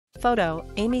Photo,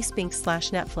 Aimee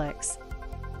Spinks/Netflix.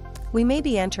 We may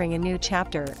be entering a new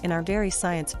chapter in our very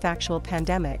science-factual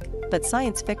pandemic, but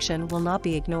science fiction will not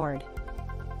be ignored.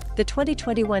 The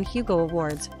 2021 Hugo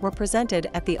Awards were presented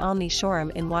at the Omni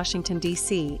Shoreham in Washington,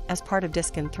 D.C. as part of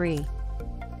DisCon III.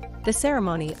 The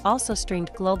ceremony also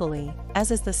streamed globally,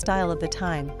 as is the style of the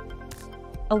time.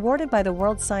 Awarded by the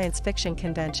World Science Fiction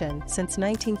Convention since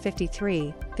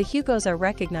 1953, the Hugos are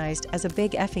recognized as a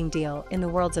big effing deal in the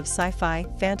worlds of sci-fi,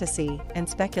 fantasy, and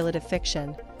speculative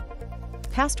fiction.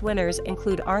 Past winners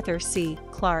include Arthur C.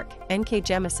 Clarke, N.K.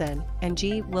 Jemisin, and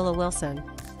G. Willow Wilson.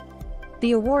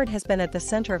 The award has been at the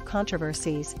center of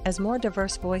controversies as more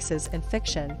diverse voices in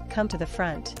fiction come to the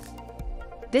front.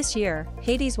 This year,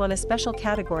 Hades won a special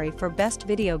category for Best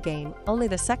Video Game, only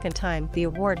the second time the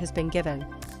award has been given.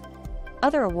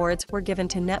 Other awards were given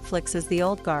to Netflix's The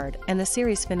Old Guard and the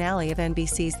series finale of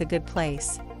NBC's The Good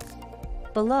Place.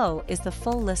 Below is the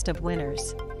full list of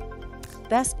winners.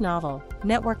 Best Novel,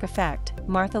 Network Effect,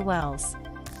 Martha Wells.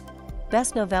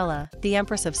 Best Novella, The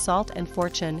Empress of Salt and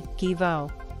Fortune, Guy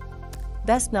Vaux.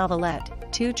 Best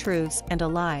Novelette, Two Truths and a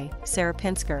Lie, Sarah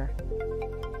Pinsker.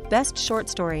 Best Short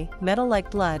Story, Metal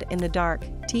Like Blood in the Dark,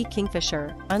 T.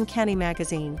 Kingfisher, Uncanny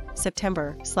Magazine,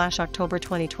 September/October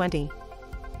 2020.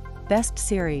 Best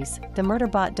Series, The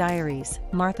Murderbot Diaries,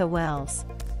 Martha Wells.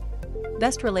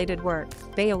 Best Related Work,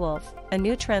 Beowulf, a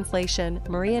new translation,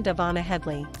 Maria Davana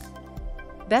Headley.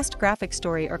 Best Graphic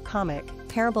Story or Comic,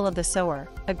 Parable of the Sower,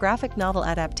 a graphic novel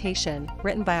adaptation,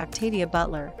 written by Octavia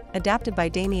Butler, adapted by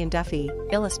Damian Duffy,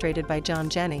 illustrated by John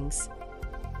Jennings.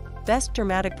 Best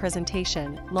Dramatic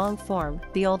Presentation, Long Form,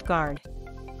 The Old Guard.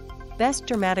 Best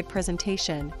Dramatic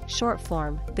Presentation, Short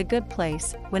Form, The Good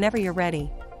Place, Whenever You're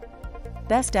Ready.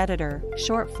 Best Editor,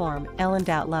 Short Form, Ellen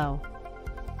Datlow.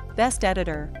 Best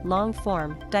Editor, Long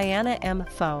Form, Diana M.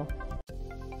 Foe.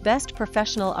 Best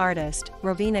Professional Artist,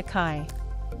 Rovina Kai.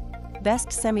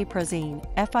 Best Semi-Prozine,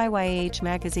 FIYAH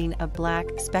Magazine of Black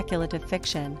Speculative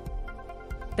Fiction.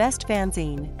 Best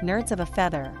Fanzine, Nerds of a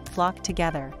Feather, Flock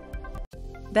Together.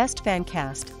 Best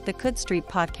Fancast, The Cood Street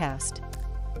Podcast.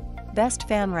 Best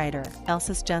Fan Writer,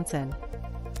 Elsis Jensen.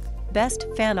 Best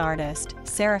Fan Artist,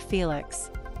 Sarah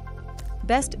Felix.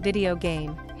 Best Video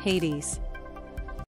Game, Hades.